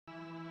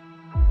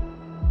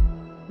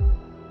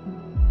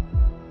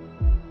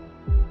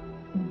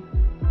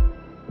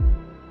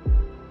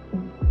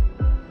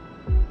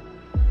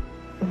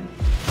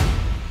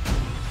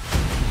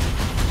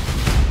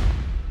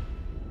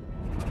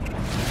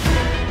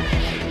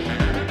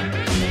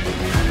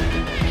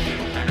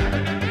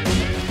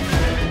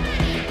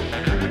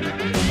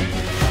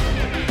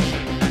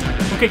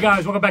Okay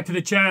guys, welcome back to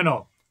the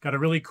channel. Got a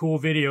really cool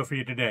video for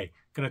you today.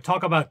 Going to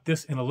talk about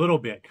this in a little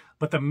bit,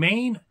 but the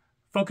main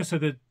focus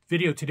of the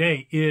video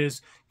today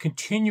is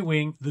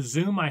continuing the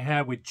Zoom I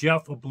had with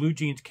Jeff of Blue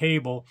Jeans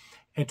Cable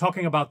and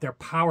talking about their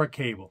power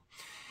cable.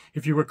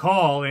 If you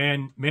recall,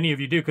 and many of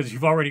you do because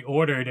you've already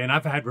ordered, and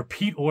I've had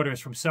repeat orders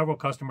from several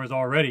customers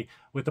already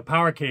with the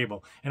power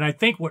cable. And I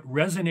think what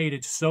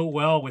resonated so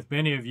well with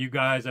many of you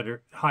guys that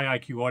are high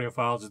IQ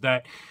audiophiles is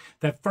that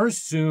that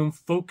first Zoom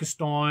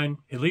focused on,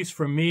 at least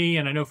for me,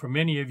 and I know for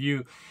many of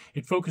you,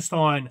 it focused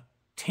on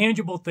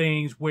tangible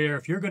things where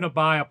if you're going to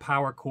buy a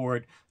power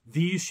cord,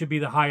 these should be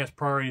the highest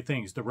priority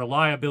things, the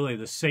reliability,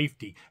 the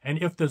safety.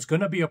 And if there's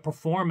going to be a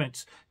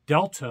performance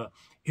delta,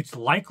 it's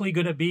likely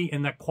going to be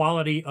in the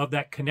quality of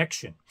that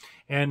connection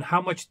and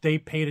how much they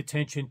paid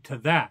attention to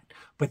that.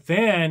 But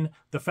then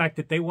the fact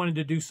that they wanted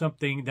to do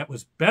something that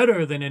was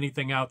better than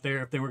anything out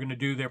there, if they were going to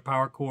do their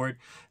power cord,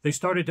 they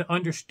started to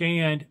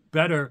understand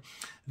better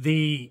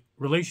the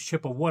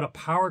relationship of what a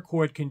power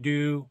cord can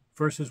do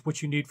versus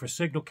what you need for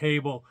signal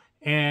cable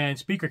and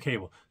speaker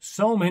cable.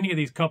 So many of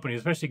these companies,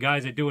 especially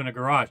guys that do in a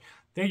garage,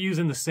 they're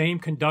using the same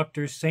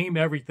conductors, same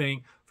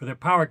everything for their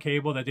power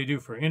cable that they do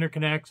for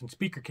interconnects and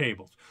speaker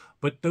cables.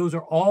 But those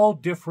are all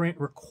different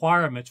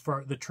requirements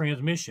for the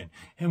transmission.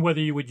 And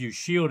whether you would use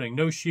shielding,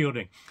 no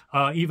shielding,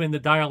 even the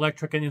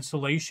dielectric and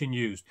insulation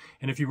used.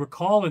 And if you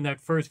recall in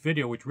that first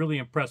video, which really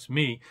impressed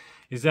me,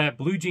 is that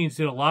Blue Jeans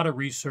did a lot of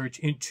research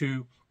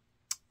into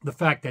the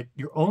fact that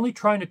you're only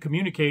trying to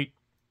communicate,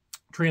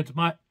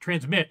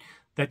 transmit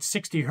that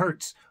 60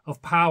 hertz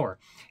of power,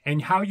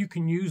 and how you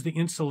can use the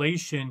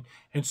insulation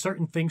and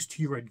certain things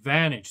to your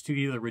advantage to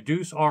either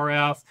reduce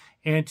RF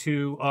and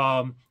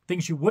to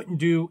things you wouldn't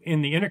do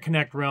in the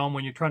interconnect realm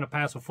when you're trying to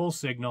pass a full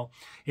signal.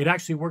 It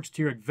actually works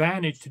to your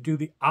advantage to do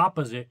the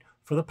opposite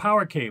for the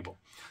power cable.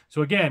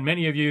 So again,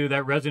 many of you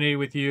that resonated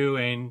with you,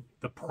 and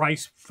the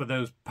price for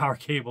those power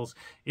cables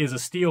is a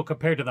steal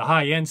compared to the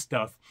high-end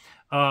stuff.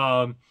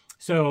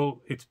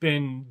 So it's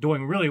been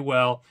doing really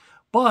well.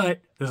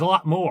 But there's a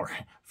lot more.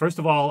 First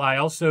of all, I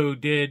also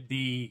did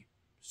the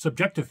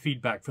subjective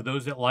feedback for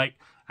those that like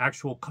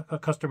actual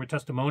customer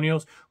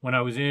testimonials. When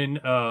I was in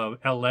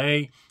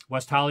LA,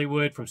 West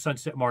Hollywood, from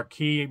Sunset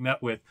Marquee,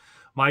 met with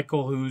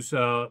Michael, who's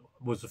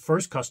was the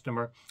first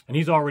customer, and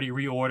he's already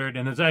reordered.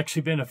 And there's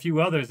actually been a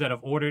few others that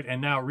have ordered and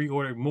now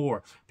reordered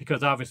more,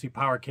 because obviously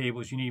power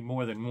cables, you need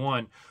more than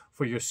one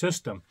for your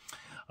system.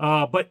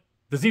 But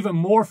there's even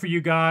more for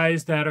you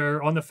guys that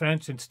are on the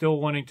fence and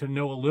still wanting to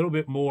know a little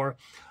bit more.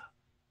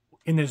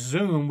 In this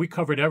Zoom, we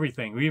covered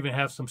everything. We even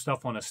have some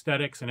stuff on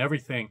aesthetics and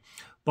everything.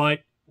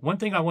 But one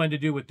thing I wanted to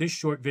do with this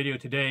short video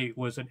today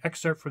was an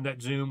excerpt from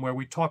that Zoom where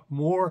we talked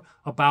more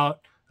about,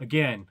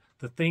 again,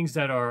 the things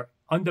that are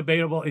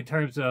undebatable in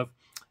terms of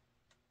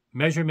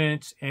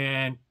measurements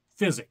and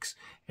physics,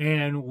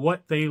 and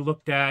what they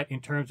looked at in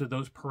terms of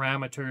those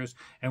parameters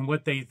and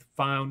what they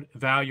found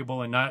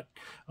valuable and not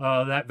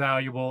that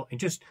valuable, and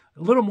just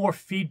a little more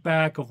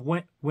feedback of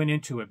what went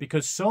into it.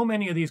 Because so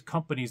many of these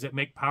companies that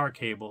make power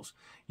cables,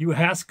 you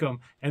ask them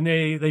and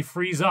they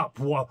freeze up.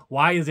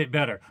 Why is it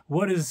better?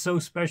 What is so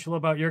special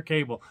about your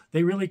cable?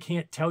 They really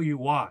can't tell you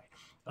why.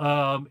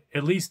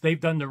 At least they've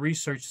done the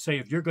research to say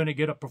if you're going to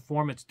get a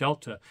performance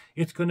delta,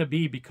 it's going to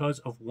be because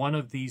of one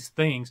of these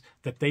things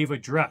that they've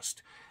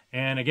addressed.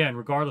 And again,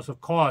 regardless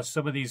of cost,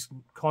 some of these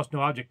cost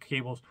no object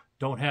cables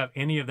don't have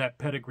any of that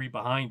pedigree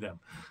behind them,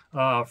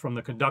 from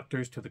the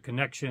conductors to the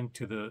connection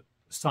to the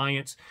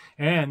science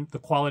and the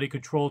quality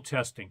control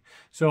testing.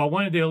 So I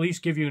wanted to at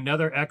least give you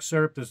another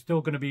excerpt. There's still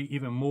going to be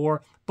even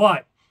more,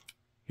 but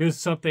here's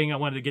something I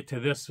wanted to get to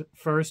this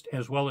first,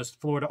 as well as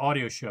Florida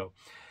Audio Show.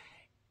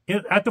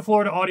 At the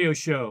Florida Audio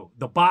Show,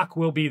 the Bach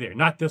will be there.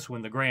 Not this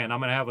one, the Grand. I'm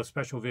going to have a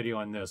special video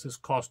on this. This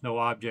costs no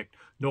object,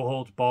 no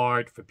holds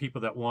barred, for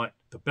people that want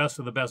the best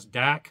of the best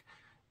DAC.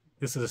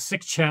 This is a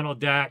 6-channel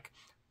DAC,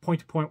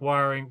 point-to-point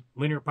wiring,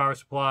 linear power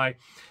supply.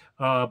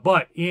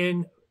 But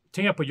in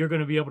Tampa, you're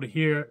going to be able to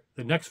hear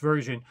the next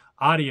version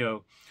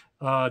audio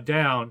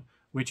down,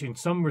 which in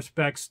some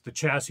respects, the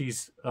chassis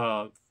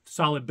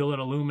solid billet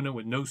aluminum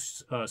with no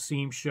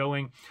seam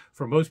showing.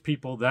 For most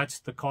people, that's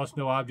the cost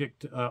no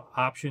object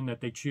option that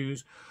they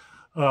choose.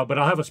 But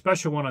I'll have a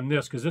special one on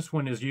this, because this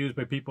one is used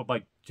by people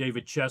like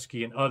David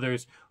Chesky and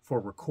others for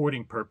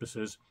recording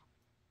purposes,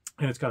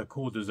 and it's got a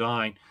cool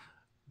design.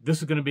 This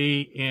is going to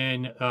be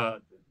in,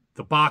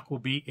 the Bach will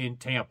be in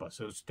Tampa,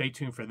 so stay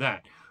tuned for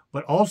that.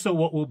 But also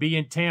what will be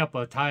in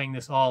Tampa, tying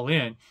this all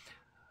in,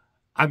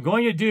 I'm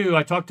going to do,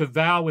 I talked to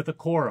Val with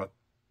Acora.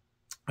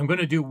 I'm going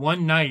to do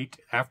one night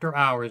after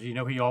hours. You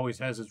know, he always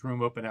has his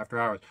room open after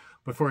hours.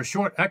 But for a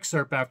short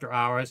excerpt after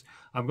hours,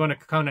 I'm going to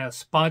kind of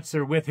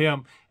sponsor with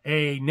him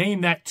a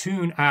Name That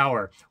Tune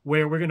hour,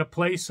 where we're going to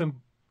play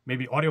some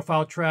maybe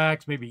audiophile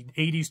tracks, maybe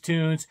 80s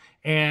tunes,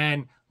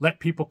 and let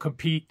people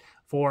compete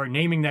for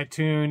naming that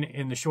tune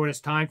in the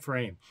shortest time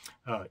frame.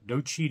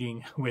 No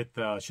cheating with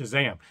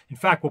Shazam. In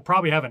fact, we'll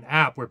probably have an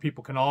app where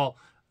people can all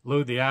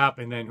load the app,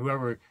 and then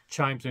whoever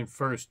chimes in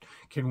first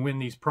can win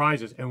these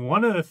prizes. And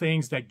one of the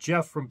things that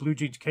Jeff from Blue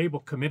Jeans Cable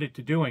committed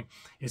to doing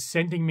is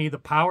sending me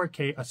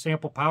a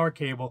sample power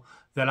cable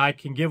that I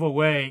can give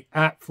away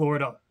at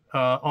Florida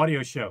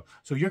Audio Show.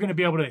 So you're going to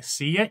be able to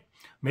see it.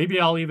 Maybe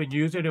I'll even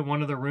use it in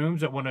one of the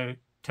rooms that want to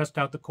test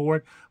out the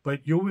cord, but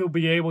you will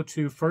be able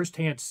to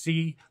firsthand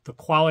see the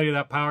quality of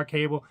that power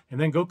cable and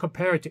then go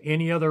compare it to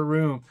any other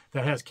room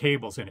that has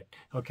cables in it,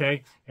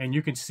 okay? And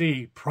you can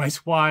see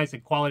price-wise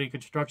and quality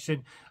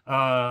construction,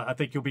 I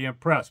think you'll be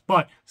impressed.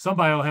 But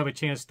somebody will have a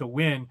chance to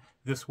win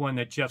this one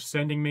that Jeff's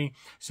sending me.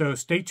 So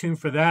stay tuned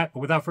for that. But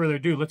without further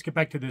ado, let's get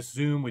back to this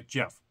Zoom with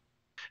Jeff.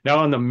 Now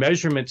on the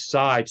measurement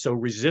side, so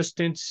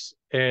resistance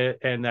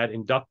and that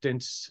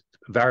inductance,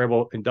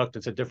 variable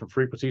inductance at different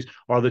frequencies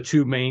are the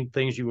two main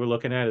things you were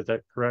looking at. Is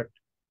that correct?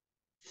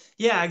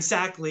 Yeah,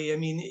 exactly. I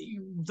mean,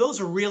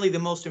 those are really the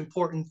most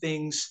important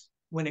things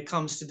when it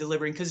comes to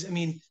delivering. Because I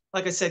mean,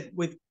 like I said,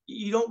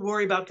 you don't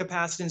worry about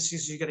capacitance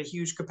because you got a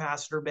huge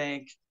capacitor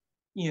bank,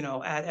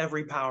 at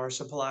every power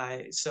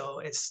supply. So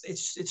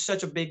it's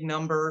such a big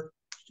number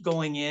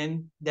going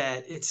in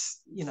that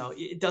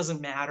it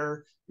doesn't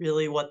matter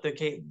really what the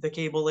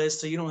cable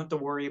is. So you don't have to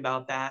worry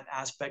about that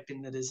aspect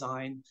in the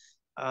design.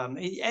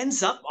 It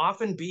ends up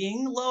often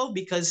being low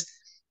because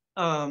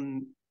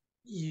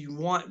you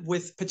want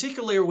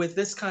particularly with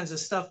this kinds of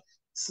stuff,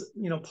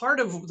 part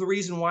of the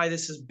reason why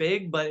this is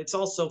big, but it's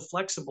also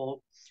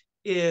flexible,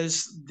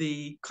 is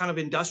the kind of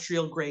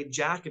industrial grade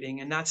jacketing.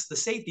 And that's the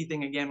safety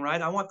thing again,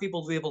 right? I want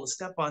people to be able to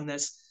step on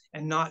this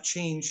and not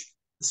change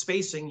the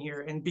spacing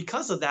here. And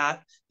because of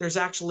that, there's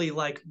actually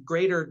like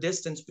greater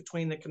distance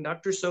between the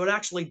conductors. So it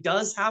actually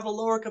does have a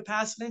lower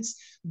capacitance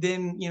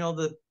than,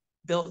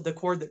 the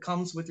cord that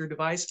comes with your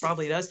device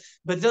probably does,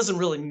 but it doesn't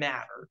really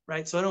matter,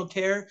 right? So I don't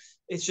care.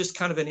 It's just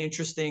kind of an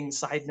interesting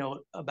side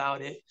note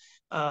about it.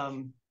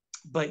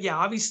 But yeah,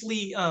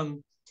 obviously,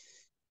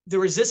 the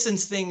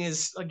resistance thing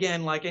is,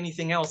 again, like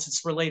anything else,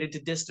 it's related to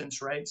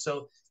distance, right?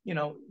 So,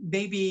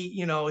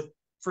 maybe,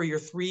 for your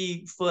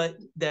 3 foot,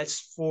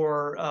 that's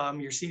for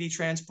your CD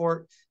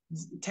transport,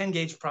 10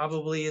 gauge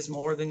probably is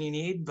more than you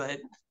need. But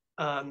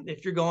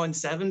if you're going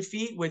 7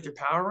 feet with your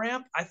power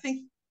ramp, I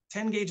think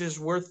 10 gauge is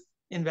worth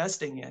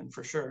investing in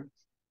for sure.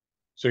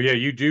 So yeah,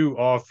 you do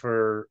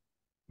offer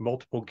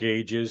multiple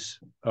gauges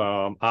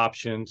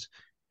options,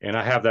 and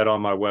I have that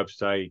on my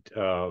website.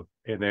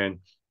 And then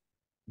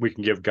we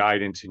can give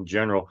guidance in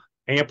general.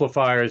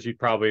 Amplifiers, you'd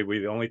probably be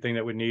the only thing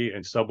that would need,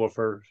 and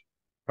subwoofers,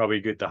 probably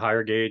get the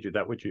higher gauge. Is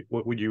that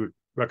what would you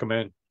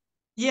recommend?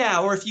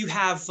 Yeah, or if you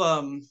have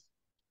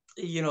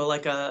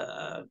like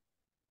a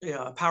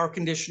power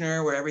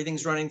conditioner where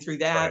everything's running through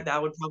that, Right.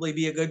 that would probably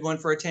be a good one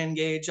for a 10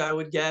 gauge, I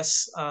would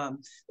guess.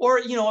 Or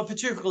a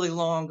particularly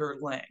longer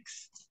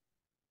length.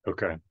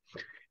 Okay.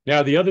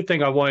 Now, the other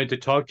thing I wanted to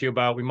talk to you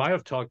about, we might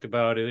have talked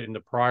about it in the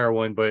prior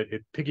one, but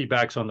it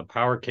piggybacks on the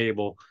power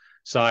cable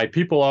side.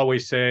 People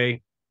always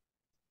say,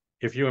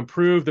 if you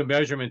improve the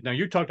measurement, now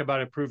you talked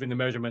about improving the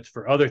measurements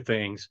for other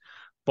things,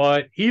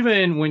 but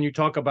even when you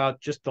talk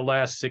about just the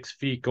last 6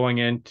 feet going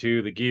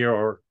into the gear,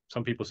 or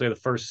some people say the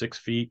first 6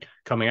 feet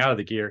coming out of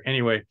the gear,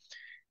 anyway,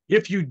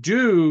 if you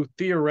do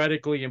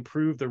theoretically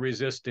improve the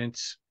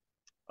resistance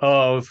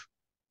of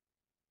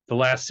the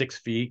last 6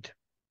 feet,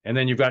 and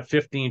then you've got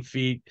 15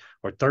 feet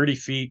or 30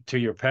 feet to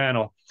your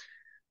panel,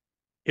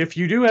 if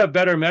you do have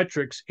better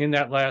metrics in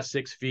that last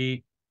 6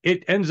 feet,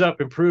 it ends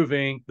up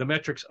improving the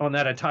metrics on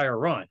that entire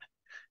run.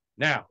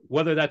 Now,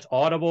 whether that's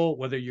audible,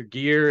 whether your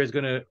gear is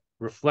going to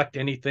reflect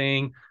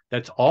anything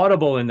that's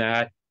audible in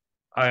that,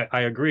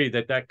 I agree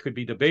that could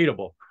be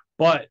debatable.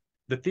 But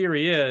the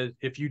theory is,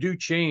 if you do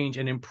change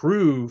and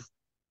improve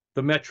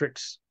the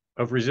metrics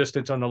of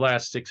resistance on the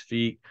last 6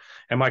 feet,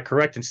 am I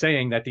correct in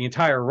saying that the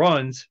entire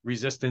run's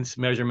resistance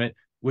measurement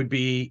would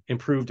be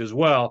improved as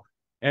well?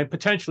 And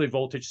potentially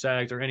voltage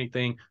sags or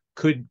anything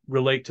could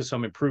relate to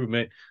some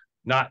improvement.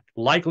 Not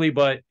likely,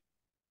 but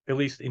at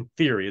least in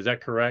theory. Is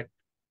that correct?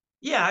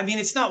 Yeah, I mean,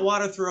 it's not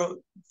water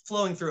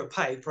flowing through a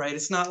pipe, right?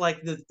 It's not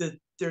like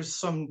there's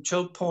some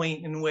choke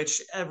point in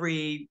which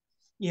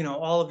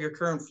all of your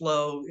current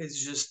flow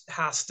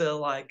has to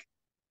like,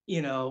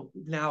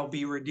 now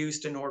be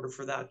reduced in order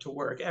for that to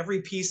work.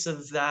 Every piece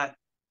of that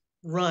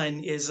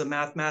run is a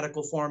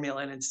mathematical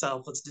formula in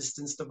itself. It's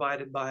distance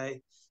divided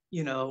by,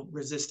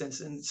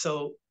 resistance. And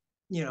so,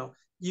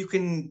 you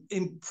can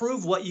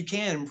improve what you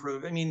can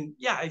improve. I mean,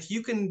 yeah, if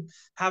you can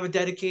have a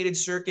dedicated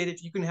circuit,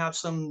 if you can have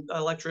some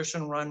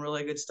electrician run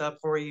really good stuff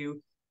for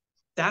you,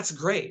 that's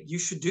great. You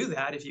should do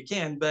that if you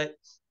can. But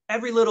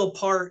every little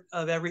part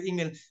of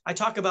I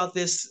talk about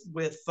this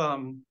with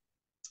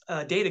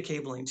data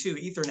cabling too,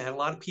 Ethernet. A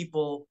lot of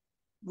people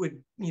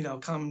would,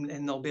 come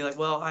and they'll be like,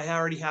 well, I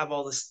already have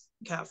all this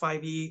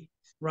Cat5e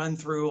run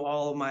through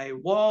all of my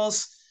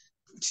walls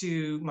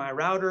to my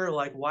router.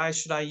 Like, why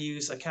should I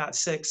use a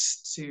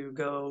Cat6 to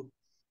go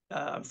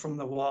from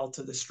the wall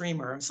to the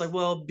streamer? It's like,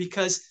 well,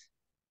 because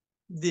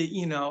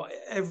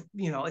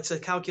it's a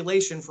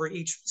calculation for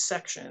each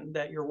section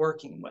that you're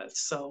working with.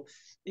 So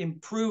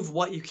improve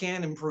what you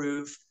can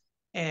improve,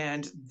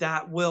 and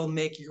that will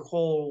make your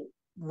whole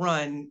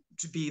run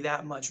to be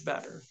that much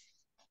better.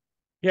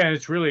 Yeah, and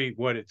it's really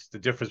it's the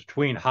difference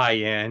between high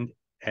end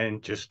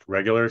and just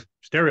regular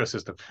stereo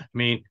system. I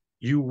mean,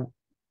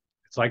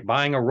 it's like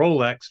buying a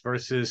Rolex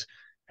versus,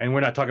 and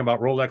we're not talking about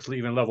Rolex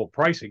even level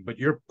pricing, but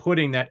you're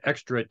putting that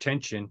extra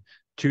attention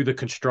to the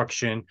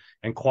construction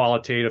and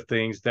qualitative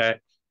things that,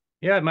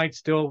 yeah, it might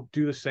still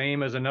do the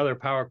same as another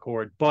power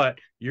chord, but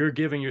you're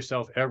giving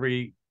yourself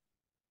every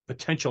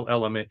potential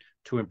element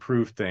to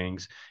improve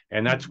things.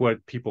 And that's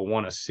what people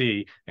want to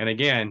see. And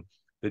again,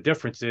 the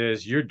difference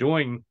is you're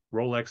doing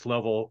Rolex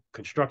level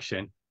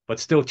construction, but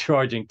still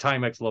charging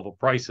Timex level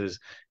prices.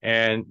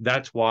 And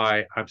that's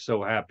why I'm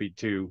so happy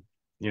to,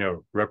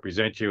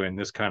 represent you in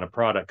this kind of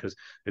product, because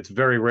it's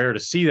very rare to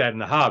see that in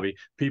the hobby.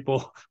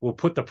 People will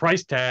put the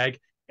price tag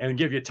and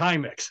give you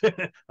Timex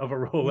of a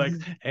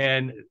Rolex.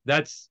 And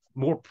that's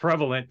more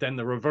prevalent than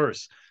the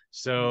reverse.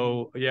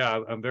 So yeah,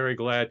 I'm very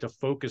glad to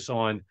focus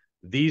on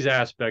these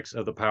aspects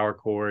of the power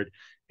chord.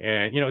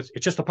 And it's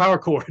just a power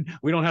chord.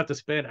 We don't have to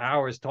spend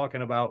hours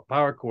talking about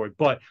power chord,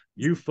 but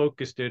you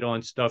focused it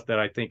on stuff that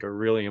I think are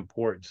really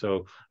important.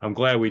 So I'm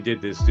glad we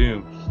did this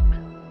Zoom.